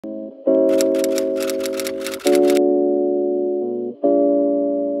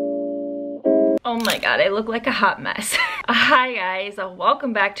my god, I look like a hot mess. Hi guys,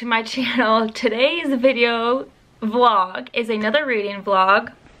 welcome back to my channel. Today's video vlog is another reading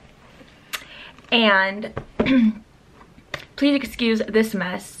vlog, and please excuse this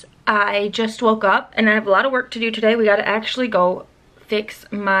mess. I just woke up and I have a lot of work to do today. We gotta actually go fix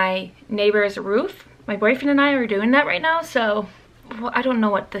my neighbor's roof. My boyfriend and I are doing that right now, so well, I don't know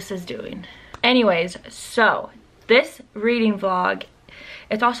what this is doing. Anyways, so this reading vlog,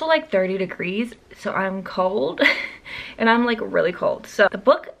 it's also like 30 degrees, so I'm cold and I'm like really cold. So the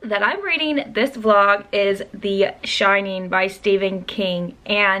book that I'm reading this vlog is The Shining by Stephen King,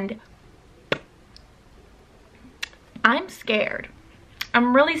 and I'm scared.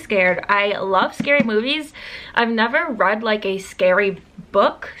 I'm really scared. I love scary movies. I've never read like a scary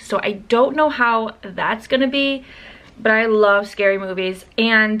book, so I don't know how that's gonna be, but I love scary movies.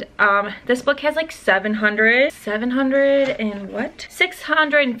 And this book has like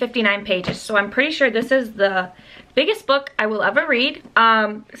 659 pages, so I'm pretty sure this is the biggest book I will ever read.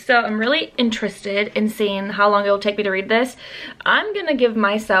 So I'm really interested in seeing how long it will take me to read this. I'm gonna give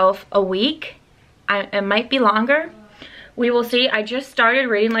myself a week. It might be longer. We will see. I just started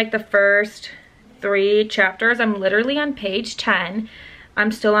reading like the first 3 chapters. I'm literally on page 10.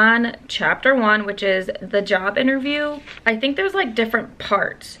 I'm still on chapter 1, which is the job interview. I think there's like different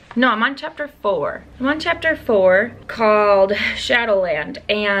parts. No, I'm on chapter 4. I'm on chapter 4 called Shadowland,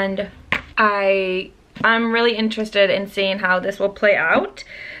 and I'm really interested in seeing how this will play out.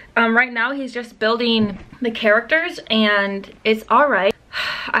 Right now he's just building the characters and it's alright.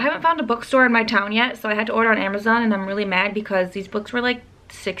 I haven't found a bookstore in my town yet, so I had to order on Amazon, and I'm really mad because these books were like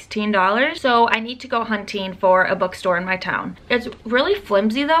 $16. So I need to go hunting for a bookstore in my town. It's really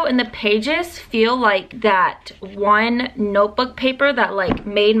flimsy though, and the pages feel like that one notebook paper that like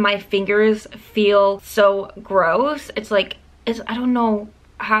made my fingers feel so gross. It's like, I don't know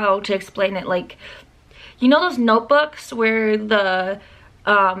how to explain it. Like, you know those notebooks where the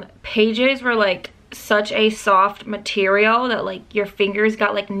pages were like such a soft material that like your fingers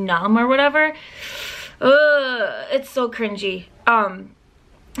got like numb or whatever? Ugh, it's so cringy.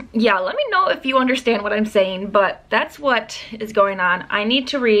 Yeah, let me know if you understand what I'm saying, but that's what is going on. I need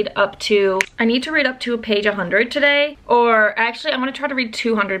to read up to page 100 today, or actually I'm gonna try to read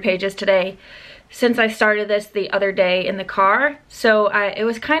 200 pages today, since I started this the other day in the car. So it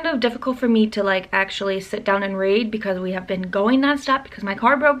was kind of difficult for me to like actually sit down and read because we have been going nonstop because my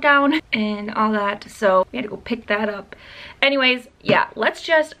car broke down and all that. So we had to go pick that up. Anyways, yeah, let's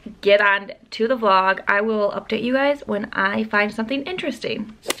just get on to the vlog. I will update you guys when I find something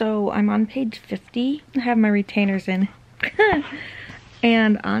interesting. So I'm on page 50. I have my retainers in.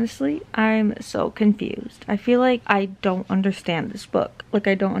 And honestly, I'm so confused. I feel like I don't understand this book. Like,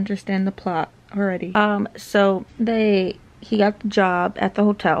 I don't understand the plot already. So he got the job at the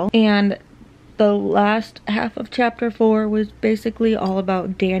hotel, and the last half of chapter 4 was basically all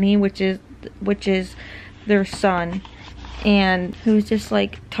about Danny, which is their son, and he was just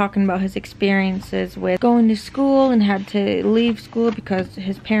like talking about his experiences with going to school and had to leave school because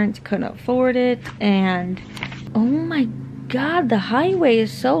his parents couldn't afford it. And oh my god, the highway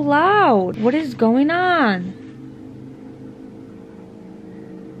is so loud. What is going on?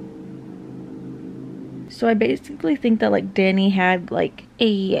 So I basically think that like Danny had like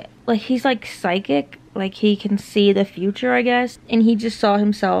he's like psychic, like he can see the future, I guess, and he just saw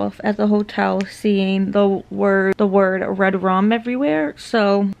himself at the hotel seeing the word red rum everywhere.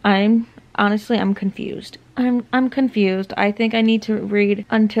 So I'm confused. I'm confused. I think I need to read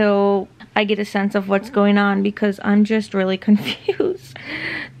until I get a sense of what's going on, because I'm just really confused.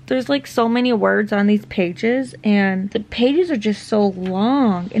 There's like so many words on these pages, and the pages are just so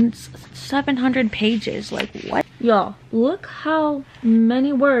long, and it's 700 pages. Like, what? Y'all, look how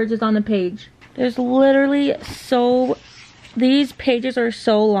many words is on the page. There's literally these pages are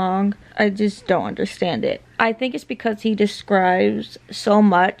so long. I just don't understand it. I think it's because he describes so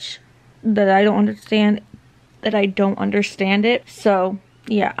much that I don't understand it. So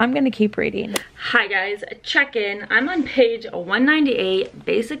yeah, I'm gonna keep reading. Hi guys, check in. I'm on page 198,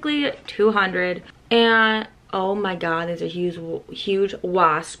 basically 200, and oh my god, there's a huge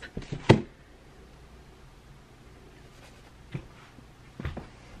wasp.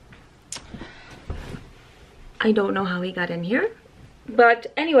 I don't know how he got in here, but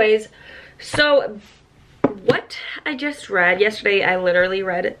anyways, so what I just read yesterday, I literally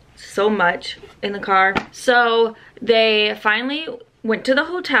read so much in the car. So they finally went to the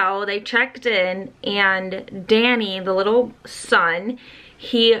hotel, they checked in, and Danny, the little son,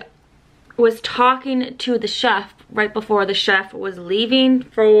 he was talking to the chef right before the chef was leaving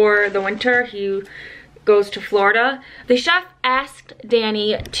for the winter. He goes to Florida. The chef asked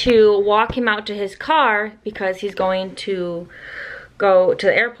Danny to walk him out to his car because he's going to go to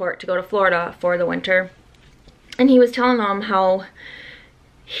the airport to go to Florida for the winter. And he was telling them how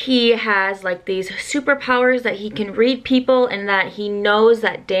he has like these superpowers, that he can read people, and that he knows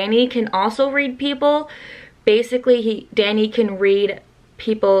that Danny can also read people. Basically, Danny can read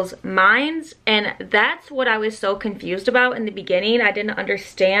people's minds, and that's what I was so confused about in the beginning. I didn't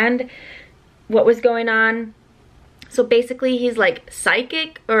understand what was going on. So basically he's like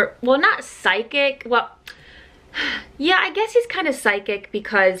psychic, or well, not psychic, well, yeah, I guess he's kind of psychic,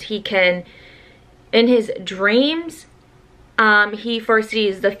 because he can, in his dreams, he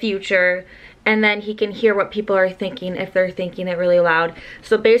foresees the future, and then he can hear what people are thinking if they're thinking it really loud.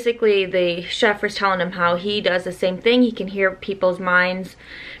 So basically the chef was telling him how he does the same thing. He can hear people's minds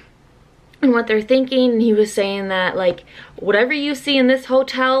and what they're thinking. And he was saying that, like, whatever you see in this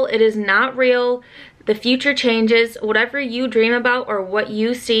hotel, it is not real. The future changes. Whatever you dream about or what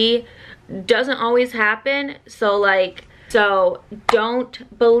you see doesn't always happen. So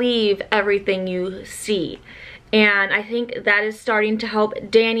don't believe everything you see. And I think that is starting to help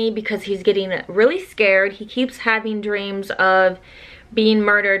Danny, because he's getting really scared. He keeps having dreams of being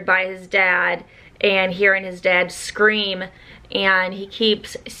murdered by his dad and hearing his dad scream. And he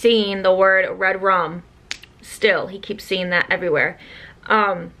keeps seeing the word red rum. Still, he keeps seeing that everywhere.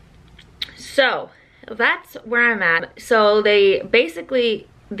 So that's where I'm at. So they basically,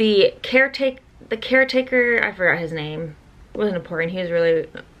 the caretaker, I forgot his name. It wasn't important. He was really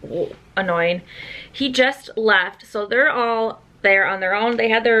annoying. He just left. So they're all there on their own. They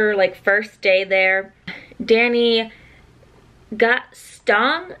had their like first day there. Danny got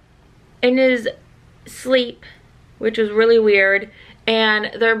stung in his sleep, which was really weird.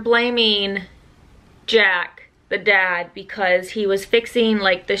 And they're blaming Jack, the dad, because he was fixing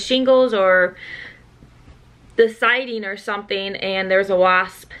like the shingles or the siding or something, and there's a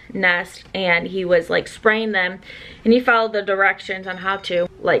wasp nest, and he was like spraying them, and he followed the directions on how to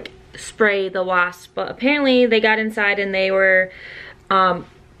like spray the wasp. But apparently they got inside and they were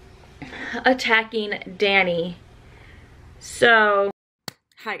attacking Danny. So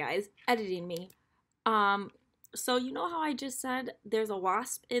hi guys, editing me. So you know how I just said there's a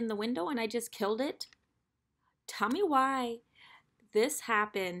wasp in the window and I just killed it? Tell me why this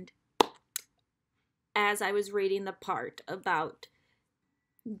happened as I was reading the part about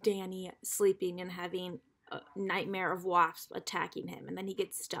Danny sleeping and having a nightmare of wasps attacking him, and then he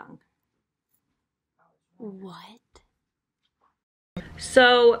gets stung. What?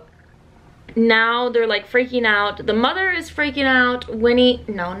 So now they're like freaking out. The mother is freaking out. Winnie,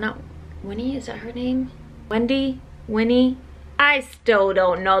 no, not Winnie, is that her name? Wendy? Winnie? I still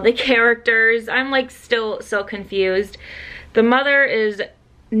don't know the characters. I'm like still so confused. The mother is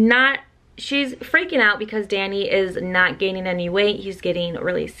not, she's freaking out because Danny is not gaining any weight. He's getting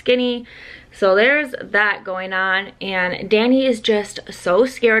really skinny. So there's that going on. And Danny is just so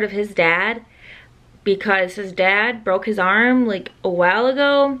scared of his dad, because his dad broke his arm like a while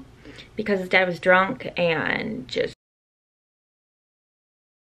ago because his dad was drunk and just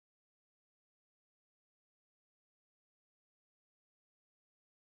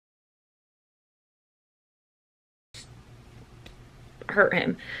hurt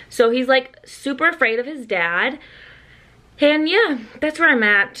him. So he's like super afraid of his dad. And yeah, that's where I'm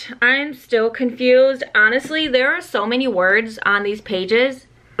at. I'm still confused. Honestly, there are so many words on these pages.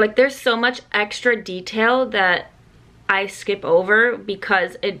 Like there's so much extra detail that I skip over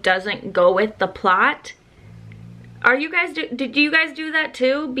because it doesn't go with the plot. Are you guys, did you guys do that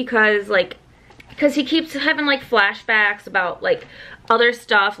too? Because he keeps having like flashbacks about like other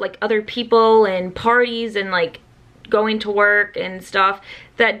stuff, like other people and parties and like going to work and stuff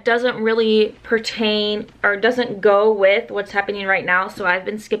that doesn't really pertain or doesn't go with what's happening right now. So I've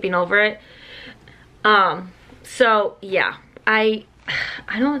been skipping over it. So yeah, I'm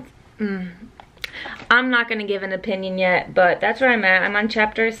not gonna give an opinion yet, but that's where I'm at. I'm on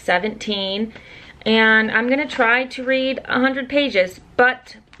chapter 17 and I'm gonna try to read 100 pages,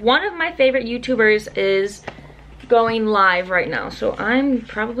 but one of my favorite YouTubers is going live right now, so I'm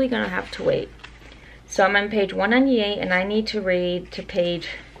probably gonna have to wait. So I'm on page 198 and I need to read to page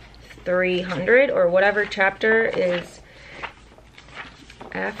 300 or whatever chapter is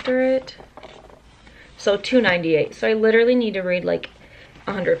after it. So 298. So I literally need to read like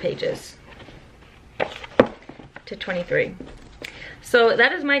 100 pages to 23. So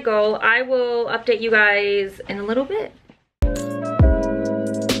that is my goal. I will update you guys in a little bit.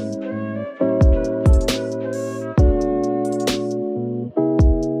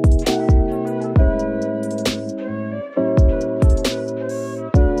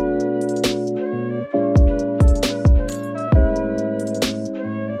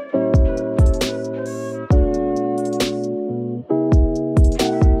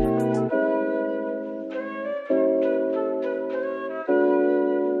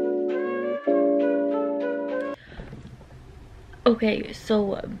 Okay,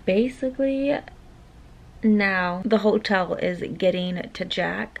 so basically now the hotel is getting to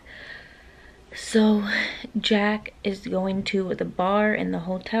Jack. So Jack is going to the bar in the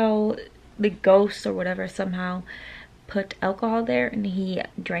hotel. The ghost or whatever somehow put alcohol there and he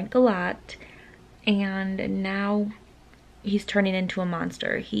drank a lot, and now he's turning into a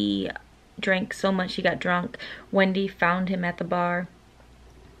monster. He drank so much he got drunk. Wendy found him at the bar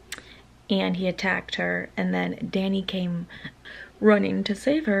and he attacked her, and then Danny came running to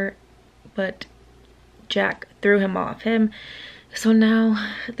save her, but Jack threw him off him. So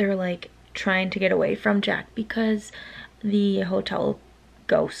now they're like trying to get away from Jack because the hotel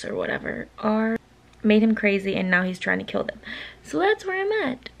ghosts or whatever made him crazy, and now he's trying to kill them. So that's where I'm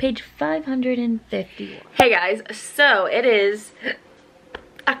at, page 550. Hey guys, so it is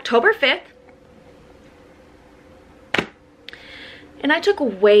October 5th. And I took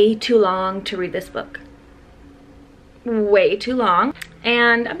way too long to read this book. Way too long.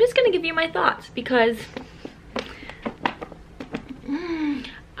 And I'm just gonna give you my thoughts because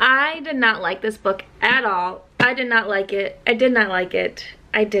I did not like this book at all. I did not like it. I did not like it.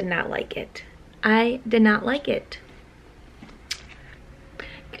 I did not like it. I did not like it.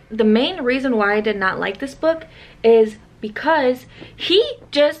 The main reason why I did not like this book is because he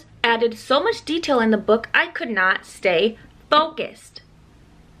just added so much detail in the book, I could not stay focused.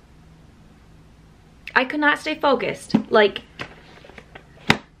 I could not stay focused. Like,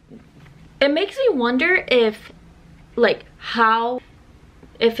 it makes me wonder if, like,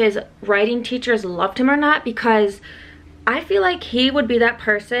 if his writing teachers loved him or not, because I feel like he would be that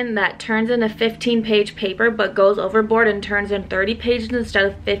person that turns in a 15-page paper but goes overboard and turns in 30 pages instead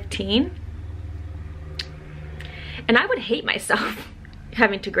of 15. And I would hate myself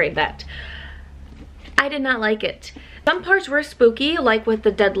having to grade that. I did not like it. Some parts were spooky, like with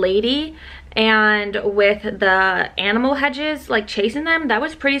the dead lady and with the animal hedges, like chasing them. That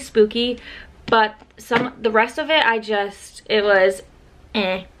was pretty spooky, but the rest of it, it was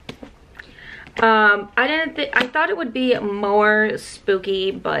eh. I thought it would be more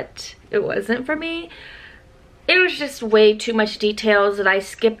spooky, but it wasn't for me. It was just way too much details that I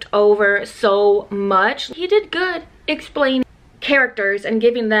skipped over so much. He did good explaining characters and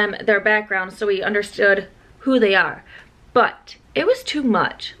giving them their background so we understood who they are, but it was too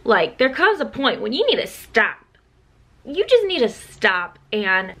much. Like, there comes a point when you need to stop. You just need to stop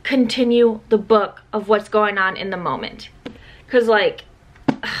and continue the book of what's going on in the moment, because like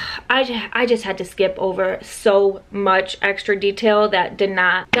I just had to skip over so much extra detail that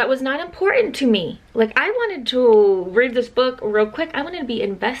was not important to me. Like, I wanted to read this book real quick. I wanted to be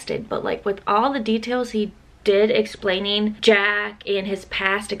invested, but like with all the details he did explaining Jack and his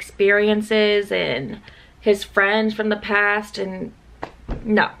past experiences and his friends from the past, and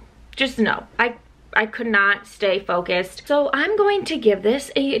no, just no. I could not stay focused. So I'm going to give this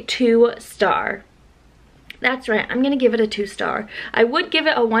a 2-star. That's right, I'm gonna give it a 2-star. I would give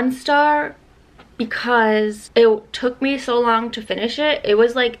it a 1-star because it took me so long to finish it. It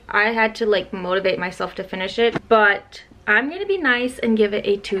was like I had to like motivate myself to finish it, but I'm gonna be nice and give it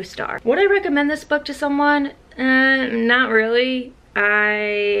a 2-star. Would I recommend this book to someone? Not really.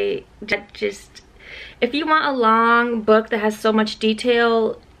 If you want a long book that has so much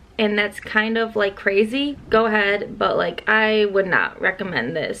detail and that's kind of like crazy, go ahead, but like I would not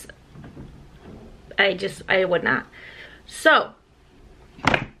recommend this. I would not. So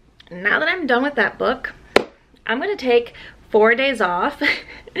now that I'm done with that book, I'm gonna take 4 days off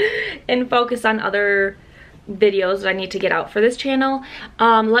and focus on other videos that I need to get out for this channel.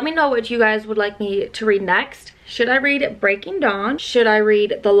 Let me know what you guys would like me to read next. Should I read Breaking Dawn? Should I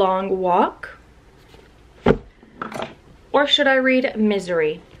read The Long Walk? Or should I read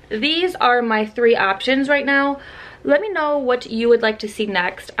Misery? These are my 3 options right now. Let me know what you would like to see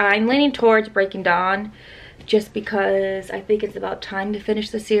next. I'm leaning towards Breaking Dawn just because I think it's about time to finish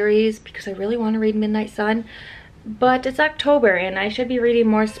the series, because I really want to read Midnight Sun. But it's October and I should be reading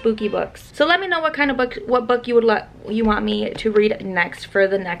more spooky books. So let me know what kind of book, you want me to read next for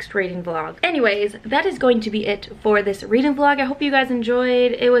the next reading vlog. Anyways, that is going to be it for this reading vlog. I hope you guys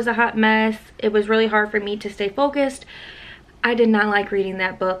enjoyed. It was a hot mess. It was really hard for me to stay focused. I did not like reading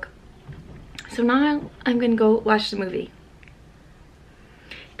that book. So now I'm gonna go watch the movie.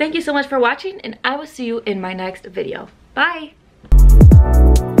 Thank you so much for watching, and I will see you in my next video. Bye!